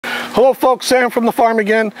Hello folks, Sam from the farm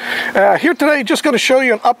again. Here today, just going to show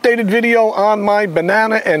you an updated video on my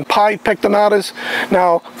banana and pie pectinatas.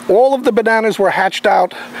 Now, all of the bananas were hatched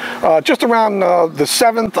out just around the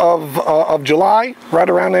 7th of July, right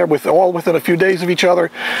around there, all within a few days of each other.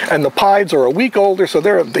 And the pies are a week older, so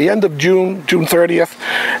they're at the end of June 30th.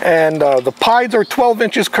 And the pies are 12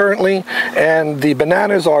 inches currently, and the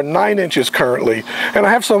bananas are 9 inches currently. And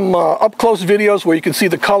I have some up-close videos where you can see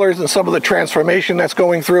the colors and some of the transformation that's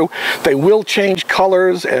going through. They will change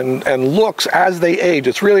colors and looks as they age.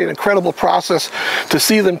 It's really an incredible process to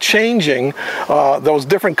see them changing those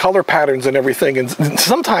different color patterns and everything. And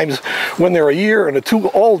sometimes when they're a year and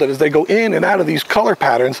two old, and as they go in and out of these color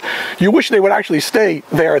patterns, you wish they would actually stay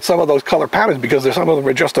there at some of those color patterns, because some of them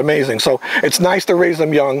are just amazing. So it's nice to raise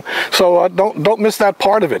them young. So don't miss that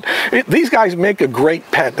part of it. These guys make a great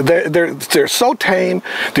pet. They're so tame.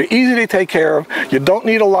 They're easy to take care of. You don't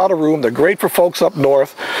need a lot of room. They're great for folks up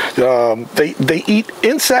north. They eat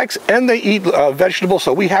insects and they eat vegetables,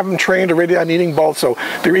 so we have them trained already on eating both, so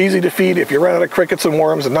they're easy to feed. If you run out of crickets and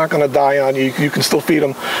worms, they're not going to die on you. You can still feed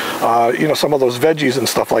them you know, some of those veggies and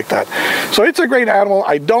stuff like that. So it's a great animal.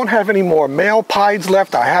 I don't have any more male pies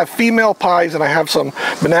left. I have female pies, and I have some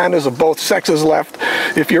bananas of both sexes left.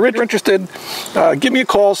 If you're interested, give me a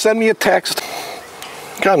call, send me a text.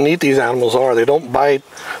 Look how neat these animals are. They don't bite.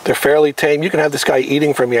 They're fairly tame. You can have this guy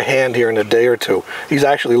eating from your hand here in a day or two. He's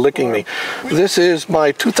actually licking me. This is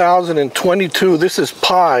my 2022. This is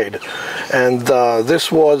pied, and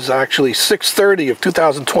this was actually 6/30 of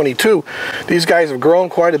 2022. These guys have grown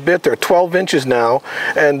quite a bit. They're 12 inches now,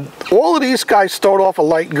 and all of these guys start off a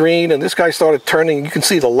light green, and this guy started turning. You can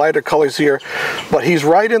see the lighter colors here, but he's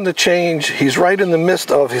right in the change. He's right in the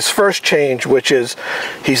midst of his first change, which is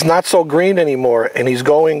he's not so green anymore, and he's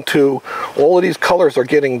going to, all of these colors are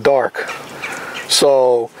getting dark.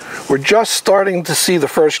 So we're just starting to see the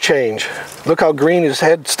first change. Look how green his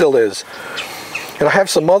head still is. And I have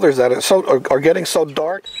some others that are getting so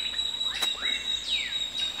dark.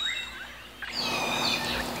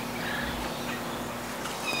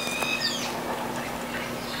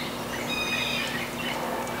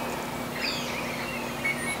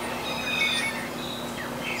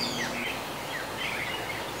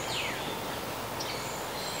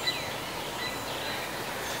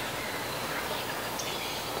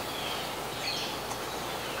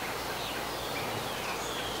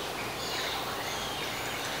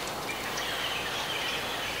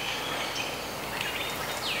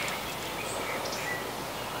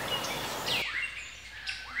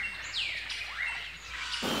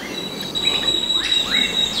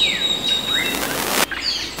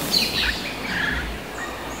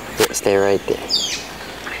 Stay right there.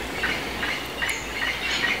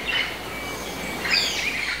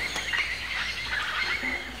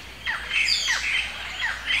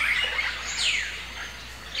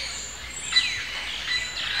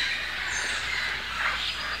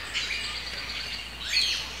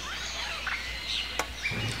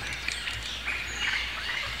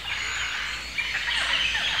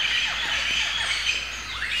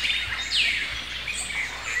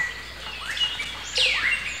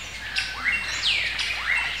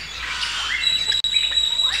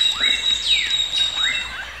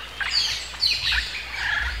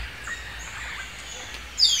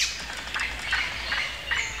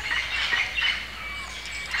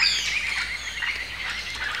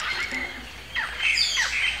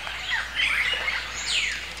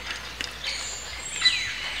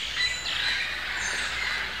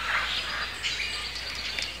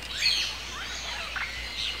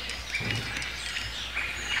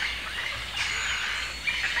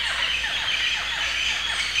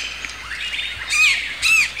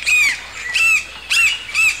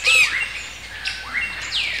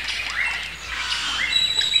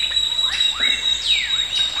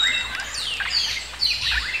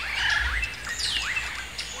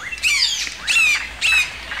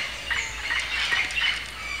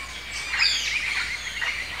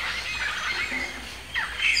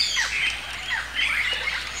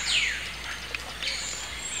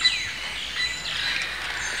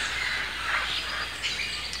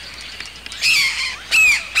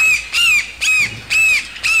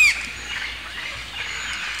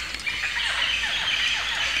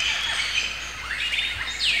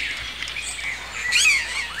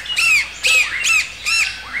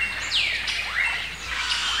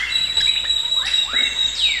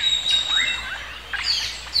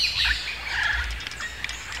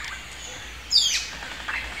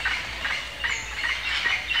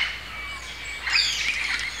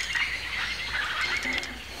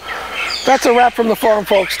 That's a wrap from the farm,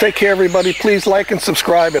 folks. Take care, everybody. Please like and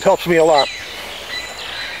subscribe. It helps me a lot.